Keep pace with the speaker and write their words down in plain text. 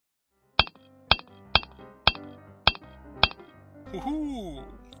Woohoo!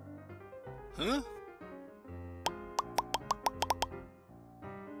 Huh?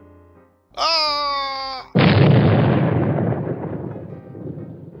 Ah!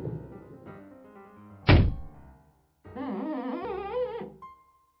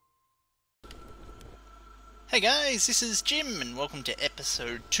 Hey guys, this is Jim, and welcome to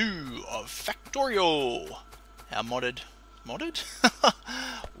episode 2 of Factorio. Our modded...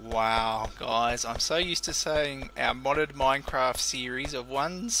 Wow, guys, I'm so used to saying our modded Minecraft series of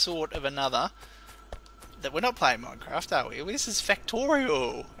one sort of another that we're not playing Minecraft, are we? This is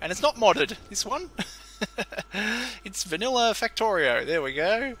Factorio, and it's not modded, this one. It's vanilla Factorio, there we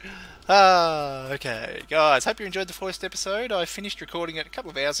go. Okay, guys, hope you enjoyed the first episode. I finished recording it a couple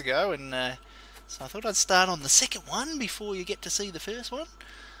of hours ago, and so I thought I'd start on the second one before you get to see the first one.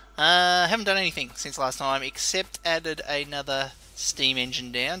 Haven't done anything since last time except added another steam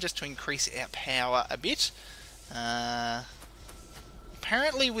engine down just to increase our power a bit.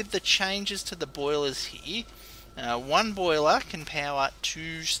 Apparently with the changes to the boilers here, one boiler can power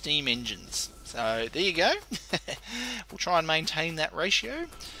 2 steam engines. So there you go. We'll try and maintain that ratio.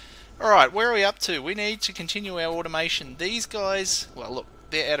 Alright, where are we up to? We need to continue our automation. These guys, well look,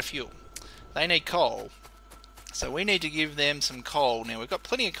 they're out of fuel. They need coal. So we need to give them some coal. Now we've got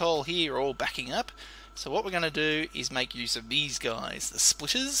plenty of coal here all backing up. So what we're going to do is make use of these guys, the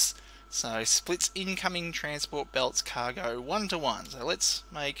splitters. So splits incoming transport belts cargo 1-to-1. So let's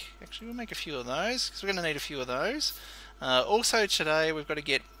make, actually we'll make a few of those because we're going to need a few of those. Also today we've got to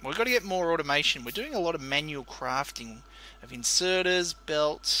get more automation. We're doing a lot of manual crafting of inserters,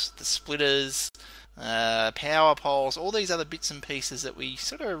 belts, the splitters, power poles, all these other bits and pieces that we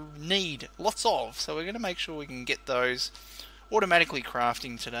sort of need lots of. So we're going to make sure we can get those automatically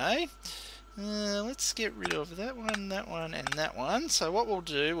crafting today. Let's get rid of that one, and that one. So what we'll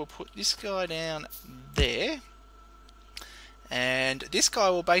do, we'll put this guy down there, and this guy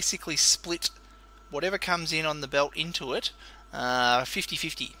will basically split whatever comes in on the belt into it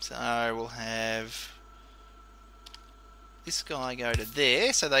 50-50. So we'll have this guy go to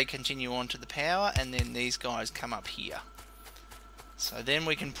there, so they continue on to the power, and then these guys come up here. So then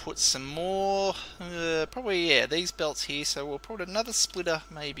we can put some more, probably, yeah, these belts here, so we'll put another splitter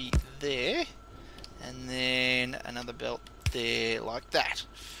maybe there, and then another belt there, like that.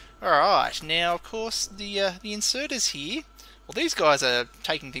 Alright, now of course the inserters here, well these guys are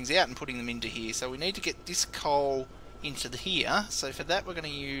taking things out and putting them into here, so we need to get this coal into here, so for that we're going to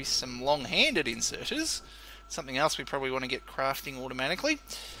use some long-handed inserters. Something else we probably want to get crafting automatically.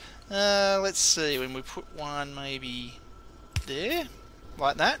 Let's see, when we put one maybe there,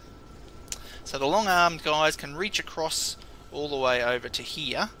 like that. So the long-armed guys can reach across all the way over to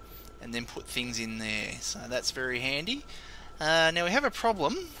here and then put things in there. So that's very handy. Now we have a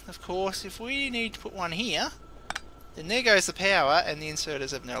problem, of course. If we need to put one here, then there goes the power and the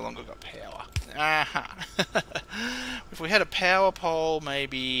inserters have no longer got power. Aha! If we had a power pole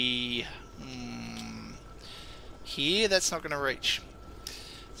maybe here, that's not going to reach.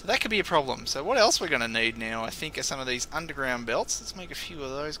 So that could be a problem. So what else we're going to need now, I think, are some of these underground belts. Let's make a few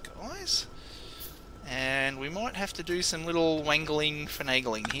of those guys. And we might have to do some little wangling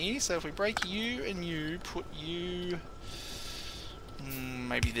finagling here. So if we break you and you, put you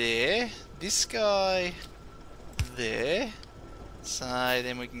maybe there. This guy there. So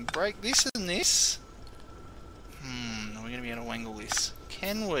then we can break this and this. Are we going to be able to wangle this?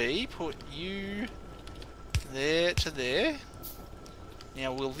 Can we put you there to there?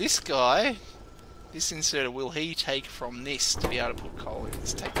 Now will this guy, this inserter, will he take from this to be able to put coal in?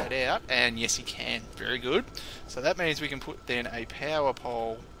 Let's take that out, and yes he can. Very good. So that means we can put then a power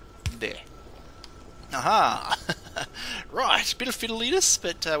pole there. Aha! Right, bit of fiddliness,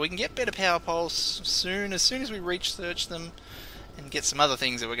 but we can get better power poles soon, as soon as we research them and get some other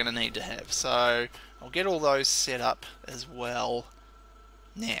things that we're going to need to have. So I'll get all those set up as well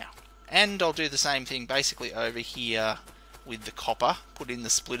now. And I'll do the same thing basically over here with the copper, put in the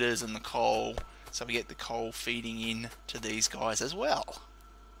splitters and the coal, so we get the coal feeding in to these guys as well.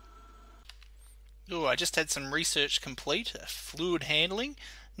 Oh, I just had some research complete, fluid handling.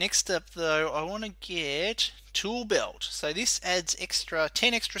 Next up though, I want to get tool belt. So this adds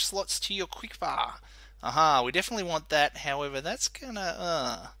 10 extra slots to your quickbar. Aha, we definitely want that. However, that's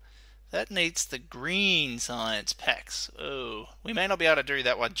gonna, that needs the green science packs. Oh, we may not be able to do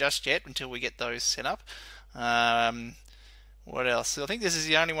that one just yet until we get those set up. What else? I think this is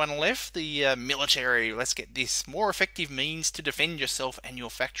the only one left. The military. Let's get this. More effective means to defend yourself and your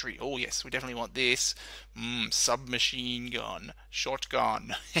factory. Oh yes, we definitely want this. Submachine gun.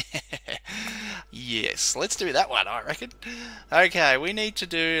 Shotgun. Yes, let's do that one, I reckon. Okay, we need to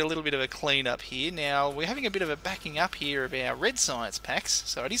do a little bit of a clean up here. Now, we're having a bit of a backing up here of our red science packs,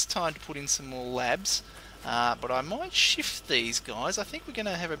 so it is time to put in some more labs. But I might shift these guys. I think we're going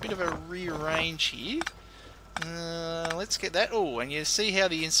to have a bit of a rearrange here. Let's get that. Oh, and you see how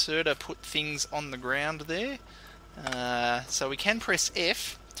the inserter put things on the ground there? So we can press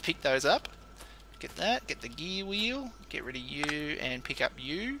F to pick those up. Get that, get the gear wheel, get rid of you and pick up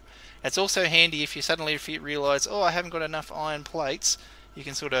you. It's also handy if you realise, oh, I haven't got enough iron plates, you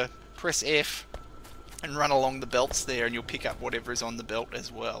can sort of press F and run along the belts there and you'll pick up whatever is on the belt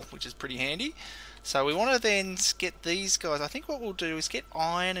as well, which is pretty handy. So we want to then get these guys. I think what we'll do is get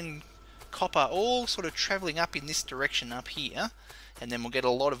iron and copper all sort of travelling up in this direction up here, and then we'll get a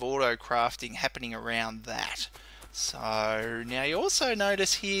lot of auto crafting happening around that. So now you also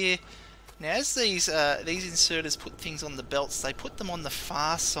notice here, now as these inserters put things on the belts, they put them on the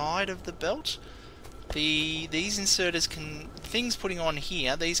far side of the belt. These inserters can, things putting on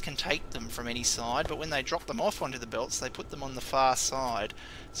here, these can take them from any side, but when they drop them off onto the belts, they put them on the far side.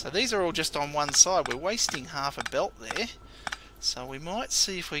 So these are all just on one side. We're wasting half a belt there. So we might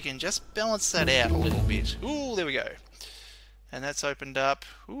see if we can just balance that out a little bit. Ooh, there we go. And that's opened up.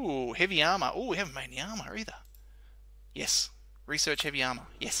 Ooh, heavy armour. Ooh, we haven't made any armour either. Yes. Research heavy armour.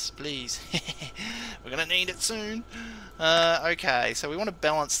 Yes, please. We're going to need it soon. Okay, so we want to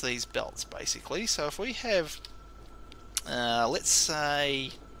balance these belts, basically. So if we have, let's say,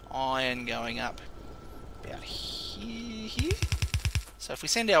 iron going up about here. So if we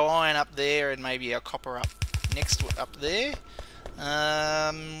send our iron up there and maybe our copper up next to it up there.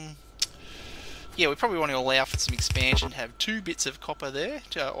 Yeah, we probably want to allow for some expansion to have 2 bits of copper there,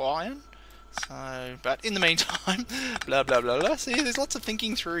 or iron. So, but in the meantime, blah blah blah blah. See, there's lots of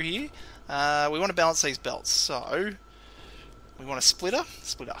thinking through here. We want to balance these belts, so we want a splitter,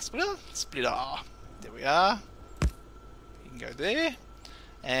 splitter, splitter, splitter. There we are. You can go there,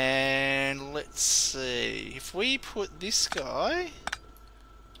 and let's see if we put this guy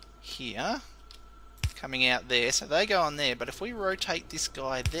here, coming out there, so they go on there. But if we rotate this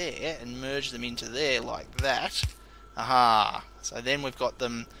guy there and merge them into there like that, aha! So then we've got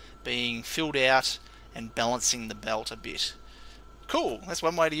them being filled out and balancing the belt a bit. Cool, that's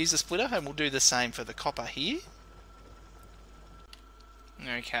one way to use the splitter, and we'll do the same for the copper here.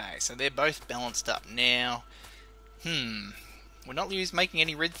 Okay, so they're both balanced up now. We're not making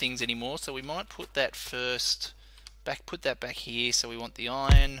any red things anymore, so we might put that put that back here. So we want the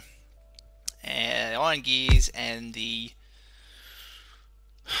iron gears and the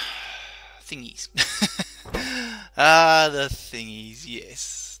thingies. The thingies,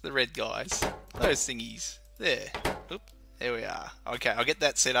 yes. The red guys. Those thingies. There. Oop, there we are. Okay, I'll get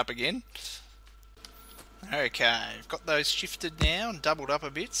that set up again. Okay, I've got those shifted now and doubled up a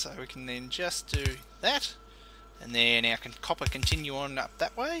bit, so we can then just do that. And then our copper continue on up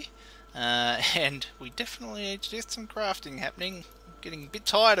that way. And we definitely need to get some crafting happening. Getting a bit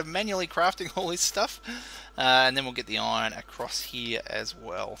tired of manually crafting all this stuff. And then we'll get the iron across here as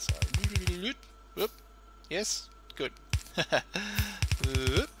well. So, whoop. Yes, good.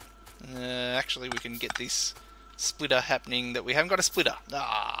 Actually, we can get this splitter happening that we haven't got a splitter.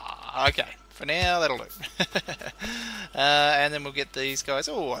 Okay. For now, that'll do. And then we'll get these guys.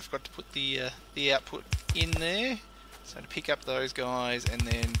 Oh, I forgot to put the output in there. So to pick up those guys and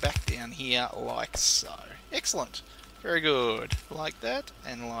then back down here like so. Excellent. Very good. Like that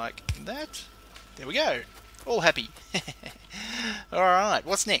and like that. There we go. All happy. Alright,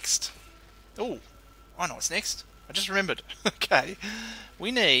 what's next? Oh, I know what's next. I just remembered. Okay.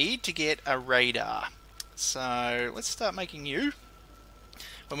 We need to get a radar. So let's start making you.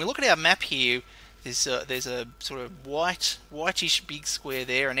 When we look at our map here, there's a sort of whitish big square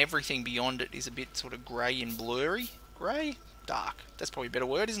there, and everything beyond it is a bit sort of grey and blurry. Grey? Dark. That's probably a better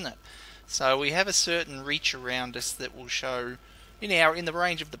word, isn't it? So we have a certain reach around us that will show, in the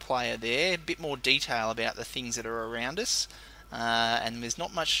range of the player there, a bit more detail about the things that are around us. And there's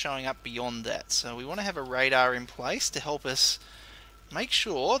not much showing up beyond that. So we want to have a radar in place to help us make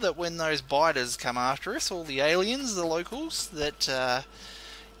sure that when those biters come after us, all the aliens, the locals, that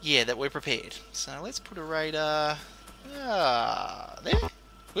that we're prepared. So let's put a radar there.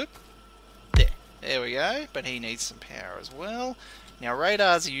 Whoop. There we go. But he needs some power as well. Now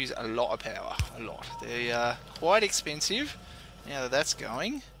radars use a lot of power. A lot. They are quite expensive. Now that that's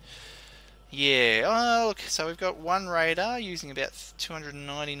going. Yeah, oh look, so we've got one radar using about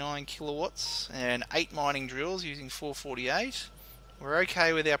 299 kilowatts and 8 mining drills using 448. We're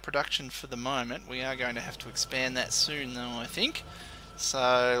okay with our production for the moment. We are going to have to expand that soon though, I think.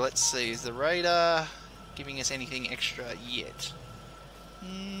 So let's see, is the radar giving us anything extra yet?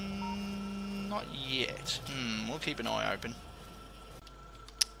 Not yet. We'll keep an eye open.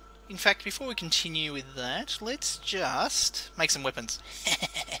 In fact, before we continue with that, let's just make some weapons.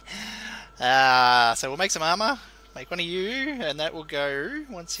 So we'll make some armor, make one of you, and that will go,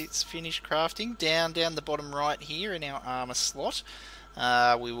 once it's finished crafting, down the bottom right here in our armor slot.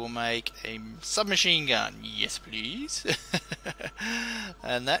 We will make a submachine gun. Yes, please.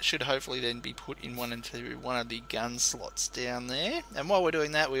 And that should hopefully then be put in one of the gun slots down there. And while we're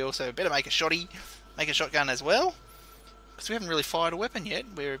doing that, we also better make a shotgun as well. Because we haven't really fired a weapon yet.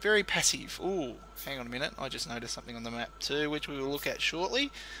 We're very passive. Ooh, hang on a minute. I just noticed something on the map too, which we will look at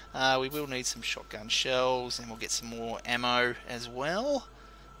shortly. We will need some shotgun shells, and we'll get some more ammo as well.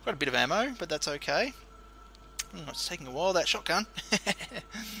 Got a bit of ammo, but that's okay. It's taking a while, that shotgun.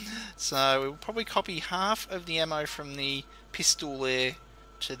 So we'll probably copy half of the ammo from the pistol there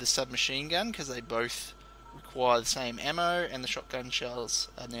to the submachine gun, because they both require the same ammo, and the shotgun shells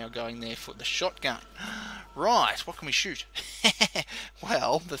are now going there for the shotgun. Right, what can we shoot?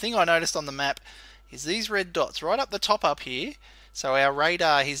 Well, the thing I noticed on the map is these red dots right up the top up here. So our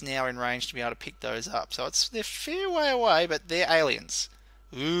radar is now in range to be able to pick those up. So they're a fair way away, but they're aliens.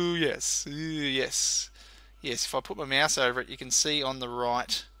 Ooh, yes. Ooh, yes. Yes, if I put my mouse over it, you can see on the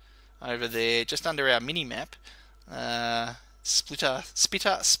right over there, just under our mini-map, spitter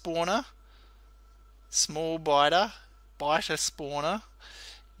spawner, small biter spawner.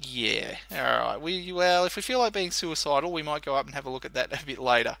 Yeah, alright. Well, if we feel like being suicidal, we might go up and have a look at that a bit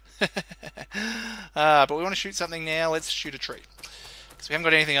later. But we want to shoot something now. Let's shoot a tree. Because we haven't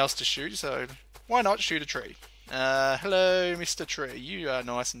got anything else to shoot, so why not shoot a tree? Hello, Mr. Tree. You are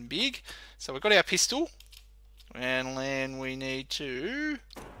nice and big. So we've got our pistol. And then we need to...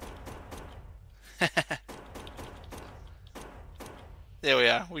 There we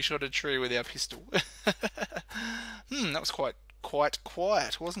are. We shot a tree with our pistol. That was quite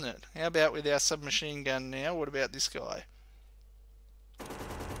quiet, wasn't it? How about with our submachine gun now? What about this guy?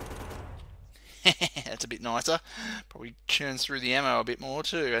 That's a bit nicer. Probably churns through the ammo a bit more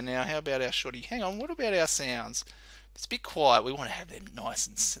too. And now how about our shotty? Hang on, what about our sounds? It's a bit quiet. We want to have them nice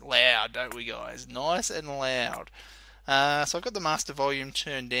and loud, don't we, guys? Nice and loud. So I've got the master volume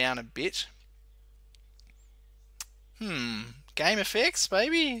turned down a bit. Game effects,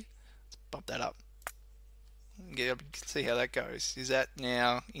 maybe? Let's bump that up. See how that goes. Is that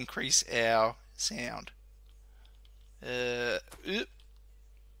now increase our sound?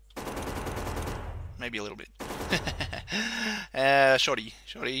 Maybe a little bit. Shoddy.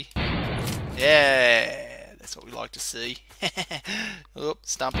 Yeah. That's what we like to see. Oop,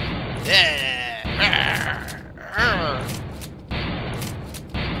 stump. Yeah!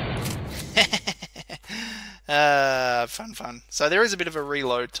 Fun. So there is a bit of a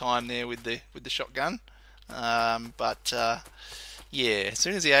reload time there with the shotgun. But yeah, as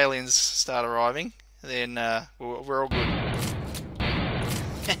soon as the aliens start arriving, then we're all good.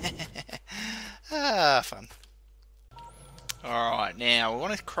 Fun. Alright, now we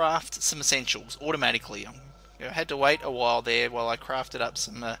want to craft some essentials automatically. I had to wait a while there while I crafted up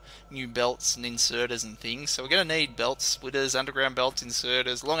some new belts and inserters and things. So we're going to need belts, splitters, underground belts,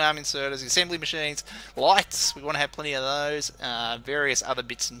 inserters, long arm inserters, assembly machines, lights. We want to have plenty of those, various other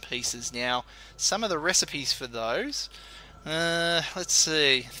bits and pieces. Now, some of the recipes for those, let's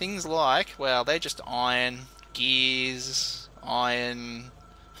see, things like, well, they're just iron, gears, iron...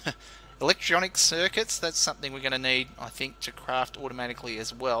 Electronic circuits, that's something we're going to need, I think, to craft automatically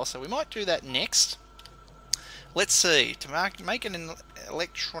as well. So we might do that next. Let's see, to make an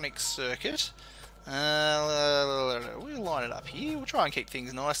electronic circuit, we'll line it up here. We'll try and keep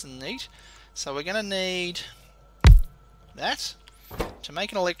things nice and neat. So we're going to need that. To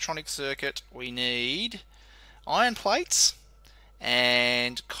make an electronic circuit, we need iron plates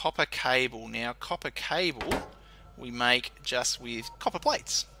and copper cable. Now, copper cable we make just with copper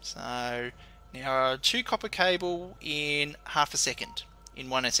plates. So now 2 copper cable in half a second in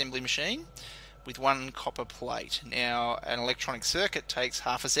one assembly machine with 1 copper plate. Now an electronic circuit takes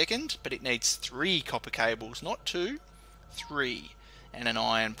half a second, but it needs 3 copper cables, not 2, 3, and an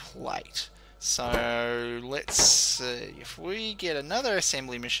iron plate. So let's see, if we get another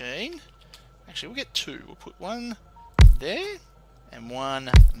assembly machine, actually we'll get 2. We'll put 1 there and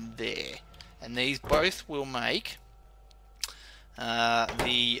 1 there, and these both will make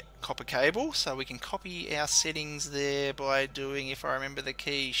the copper cable, so we can copy our settings there by doing, if I remember the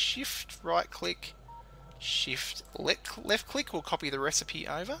key, shift right click, shift left click will copy the recipe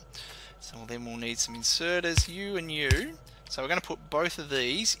over. So then we'll need some inserters, U and U. So we're going to put both of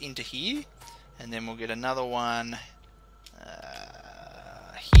these into here, and then we'll get another one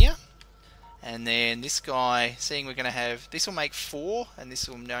here. And then this guy, seeing we're going to have, this will make 4, and this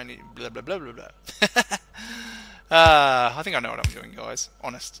will only blah blah blah blah blah. I think I know what I'm doing, guys.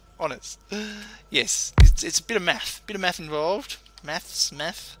 Honest. Yes, it's a bit of math involved.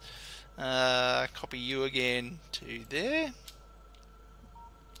 Math. Copy you again to there.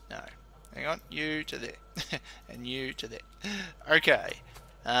 No, hang on, you to there, and you to there. Okay,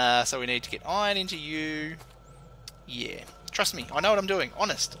 so we need to get iron into you. Yeah, trust me, I know what I'm doing.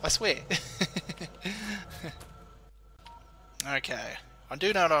 Honest, I swear. Okay, I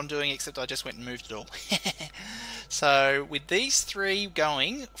do know what I'm doing, except I just went and moved it all. So with these 3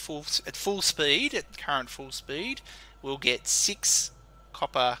 going at full speed, at current full speed, we'll get 6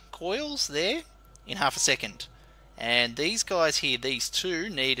 copper coils there in half a second. And these guys here, these 2,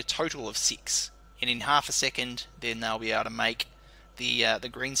 need a total of 6. And in half a second, then they'll be able to make the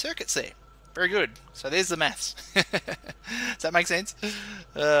green circuits there. Very good. So there's the maths. Does that make sense?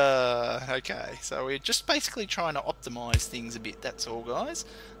 Okay, so we're just basically trying to optimize things a bit, that's all, guys.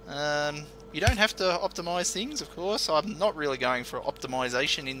 You don't have to optimize things, of course. I'm not really going for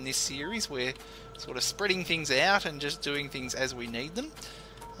optimization in this series. We're sort of spreading things out and just doing things as we need them.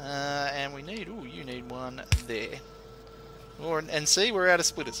 And we need, ooh, you need one there. And see, we're out of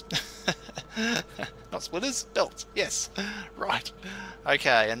splitters. Not splitters, belts, yes. Right.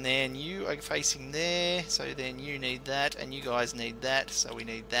 Okay, and then you are facing there, so then you need that, and you guys need that, so we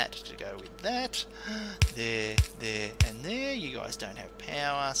need that to go with that. There, and there. You guys don't have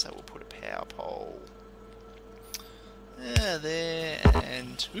power, so we'll put a power pole there,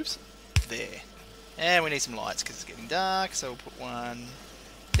 and oops, there. And we need some lights because it's getting dark, so we'll put one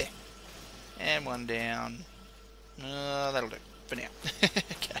there. And one down. That'll do for now.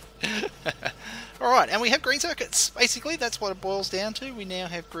 Okay. Alright, and we have green circuits. Basically, that's what it boils down to. We now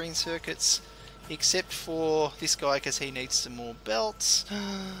have green circuits, except for this guy because he needs some more belts.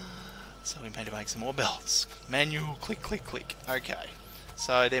 So we need to make some more belts. Manual, click, click, click. Okay.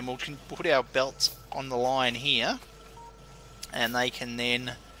 So then we'll put our belts on the line here, and they can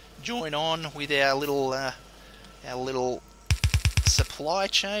then join on with our little supply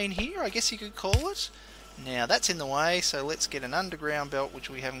chain here, I guess you could call it. Now that's in the way, so let's get an underground belt,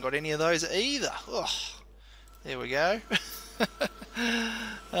 which we haven't got any of those either. Oh, there we go.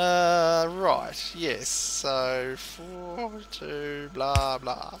 Right, yes, so 4, 2, blah,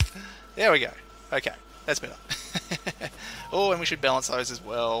 blah. There we go. Okay, that's better. Oh, and we should balance those as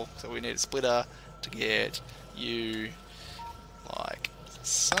well. So we need a splitter to get you like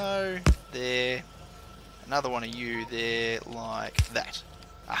so. There. Another one of you there like that.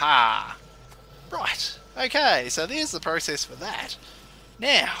 Aha! Right. Okay, so there's the process for that.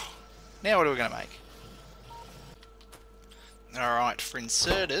 Now what are we going to make? Alright, for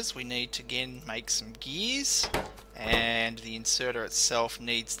inserters we need to again make some gears, and the inserter itself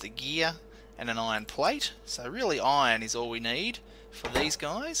needs the gear and an iron plate. So really iron is all we need for these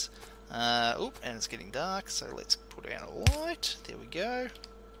guys. Oop, and it's getting dark, so let's put out a light. There we go.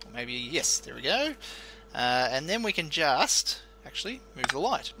 Or maybe, yes, there we go. And then we can just actually move the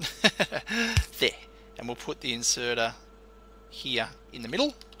light. There. And we'll put the inserter here in the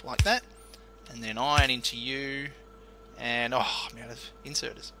middle, like that. And then iron into you. And, oh, I'm out of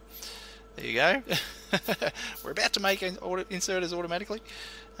inserters. There you go. We're about to make inserters automatically.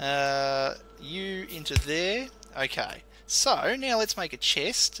 You into there. Okay. So, now let's make a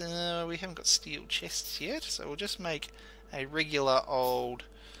chest. We haven't got steel chests yet, so we'll just make a regular old...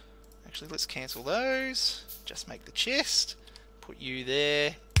 Actually, let's cancel those. Just make the chest. Put you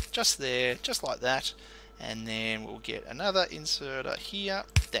there, just like that. And then we'll get another inserter here.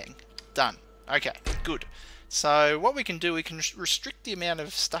 Dang. Done. Okay, good. So what we can do, we can restrict the amount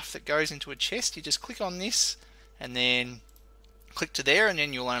of stuff that goes into a chest. You just click on this and then click to there, and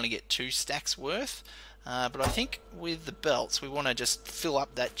then you'll only get 2 stacks worth. But I think with the belts, we want to just fill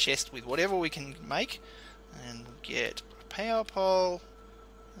up that chest with whatever we can make. And we'll get a power pole.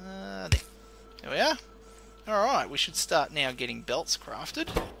 There we are. Alright, we should start now getting belts crafted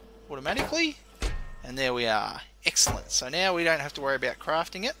automatically. And there we are. Excellent. So now we don't have to worry about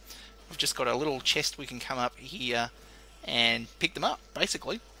crafting it. We've just got a little chest we can come up here and pick them up,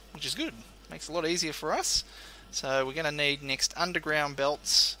 basically, which is good. Makes it a lot easier for us. So we're going to need next underground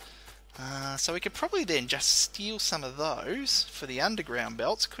belts. So we could probably then just steal some of those for the underground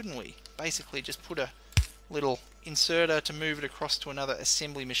belts, couldn't we? Basically just put a little inserter to move it across to another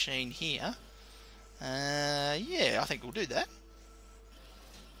assembly machine here. Yeah, I think we'll do that.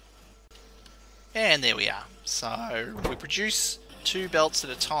 And there we are. So we produce 2 belts at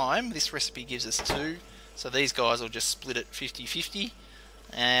a time. This recipe gives us 2. So these guys will just split it 50-50.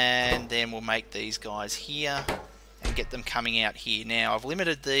 And then we'll make these guys here and get them coming out here. Now I've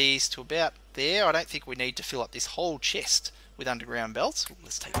limited these to about there. I don't think we need to fill up this whole chest with underground belts. Ooh,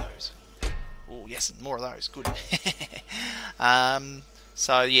 let's take those. Oh yes, more of those. Good.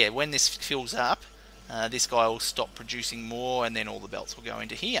 So yeah, when this fills up, this guy will stop producing more, and then all the belts will go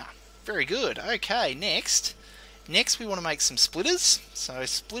into here. Very good. Okay, next we want to make some splitters. So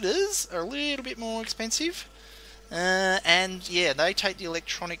splitters are a little bit more expensive. And yeah, they take the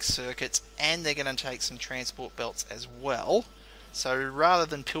electronic circuits, and they're going to take some transport belts as well. So rather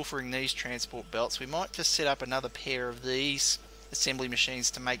than pilfering these transport belts, we might just set up another pair of these assembly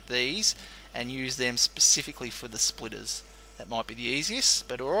machines to make these, and use them specifically for the splitters. That might be the easiest,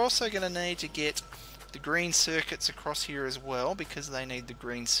 but we're also going to need to get the green circuits across here as well, because they need the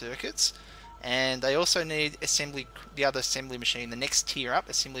green circuits. And they also need the other assembly machine, the next tier up,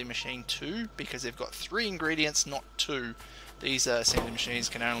 assembly machine 2, because they've got 3 ingredients, not 2. These assembly machines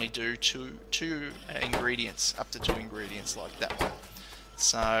can only do two ingredients, up to 2 ingredients like that one.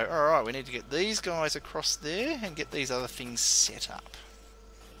 So, alright, we need to get these guys across there and get these other things set up.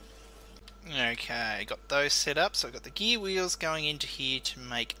 Okay, got those set up. So I've got the gear wheels going into here to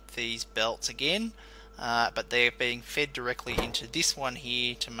make these belts again. But they're being fed directly into this one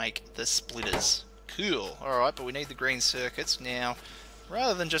here to make the splitters. Cool. Alright, but we need the green circuits. Now,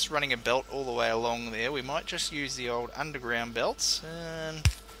 rather than just running a belt all the way along there, we might just use the old underground belts and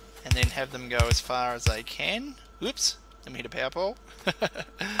then have them go as far as they can. Whoops, let me hit a power pole.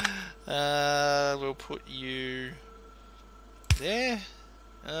 We'll put you there.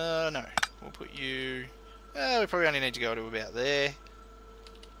 No, we'll put you... we probably only need to go to about there.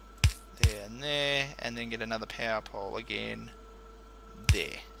 There, and then get another power pole again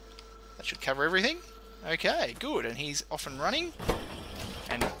there. That should cover everything. Okay, good, and he's off and running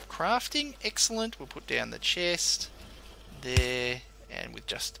and crafting. Excellent. We'll put down the chest there, and with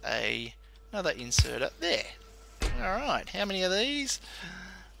just another inserter there. Alright, how many of these?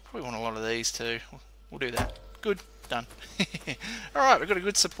 Probably want a lot of these too. We'll do that. Good, done. Alright, we've got a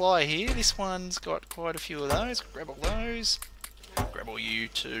good supply here. This one's got quite a few of those. Grab all those. Grab all you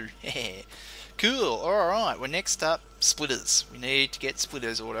too. Cool. Alright, well, next up, splitters. We need to get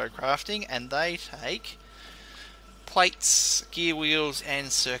splitters auto crafting, and they take plates, gear wheels,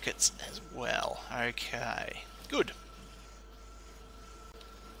 and circuits as well. Okay, good.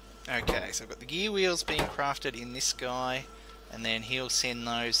 Okay, so I've got the gear wheels being crafted in this guy, and then he'll send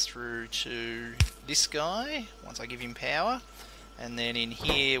those through to this guy once I give him power, and then in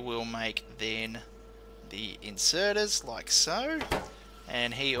here we'll make then the inserters like so,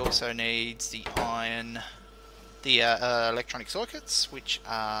 and he also needs the electronic circuits, which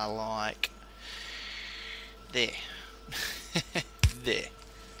are like there. There.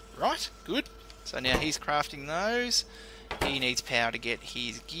 Right, good. So now he's crafting those. He needs power to get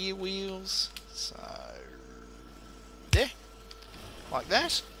his gear wheels, so there, like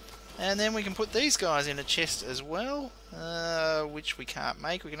that. And then we can put these guys in a chest as well, which we can't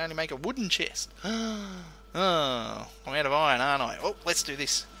make. We can only make a wooden chest. Oh, I'm out of iron, aren't I? Oh, let's do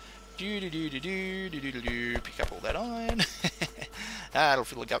this. Pick up all that iron. It'll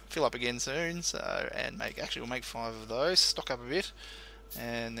fill up again soon. So, and actually we'll make 5 of those. Stock up a bit,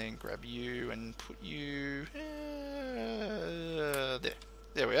 and then grab you and put you there.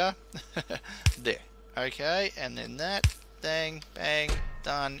 There we are. There. Okay, and then that. Bang, bang,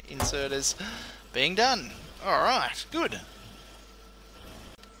 done. Inserters being done. Alright, good.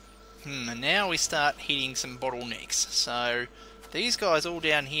 And now we start hitting some bottlenecks. So these guys all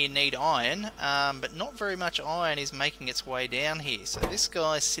down here need iron, but not very much iron is making its way down here. So this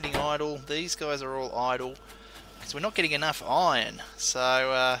guy's sitting idle, these guys are all idle, because we're not getting enough iron.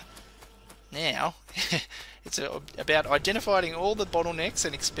 So now it's about identifying all the bottlenecks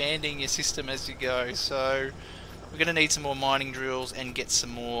and expanding your system as you go. So we're going to need some more mining drills and get some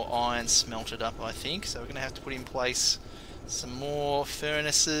more iron smelted up, I think. So we're going to have to put in place some more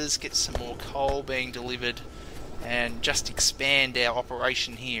furnaces, get some more coal being delivered, and just expand our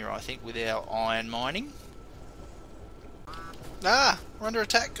operation here, I think, with our iron mining. Ah, we're under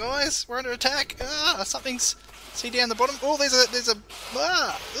attack, guys. We're under attack. Ah, something's... See down the bottom? Oh, there's a...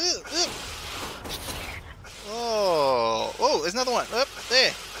 Ah! Oh, there's another one. Up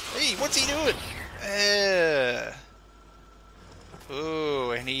there. Hey, what's he doing?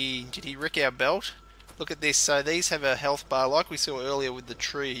 Oh, and did he wreck our belt? Look at this. So these have a health bar like we saw earlier with the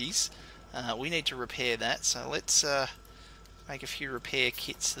trees. We need to repair that, so let's make a few repair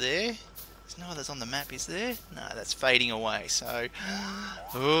kits there. There's no others on the map, is there? No, that's fading away, so...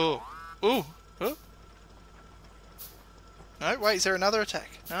 Oh! Oh! Oh! No, wait, is there another attack?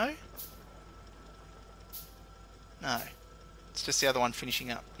 No? No. It's just the other one finishing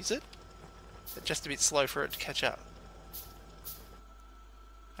up, is it? Is it just a bit slow for it to catch up?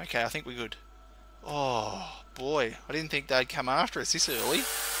 Okay, I think we're good. Oh, boy. I didn't think they'd come after us this early.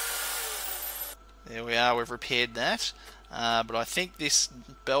 There we are, we've repaired that. But I think this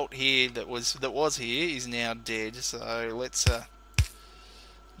belt here that was here is now dead, so let's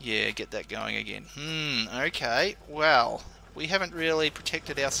yeah, get that going again. Okay, well, we haven't really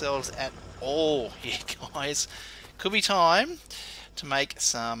protected ourselves at all here, guys. Could be time to make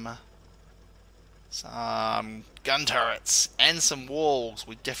some gun turrets and some walls.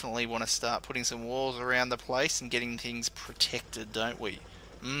 We definitely want to start putting some walls around the place and getting things protected, don't we?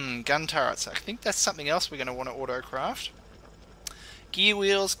 Gun turrets. I think that's something else we're going to want to auto-craft. Gear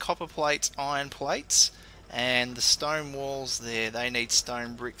wheels, copper plates, iron plates, and the stone walls there, they need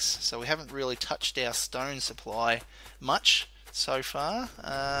stone bricks. So we haven't really touched our stone supply much so far.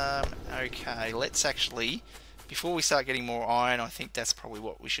 Okay, let's actually, before we start getting more iron, I think that's probably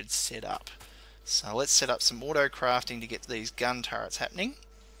what we should set up. So let's set up some auto-crafting to get these gun turrets happening.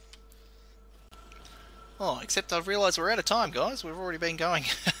 Oh, except I've realised we're out of time, guys. We've already been going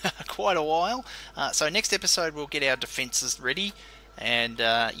quite a while. So next episode we'll get our defences ready and,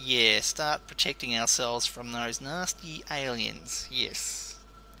 yeah, start protecting ourselves from those nasty aliens. Yes.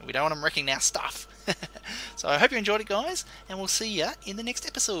 We don't want them wrecking our stuff. So I hope you enjoyed it, guys, and we'll see ya in the next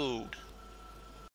episode.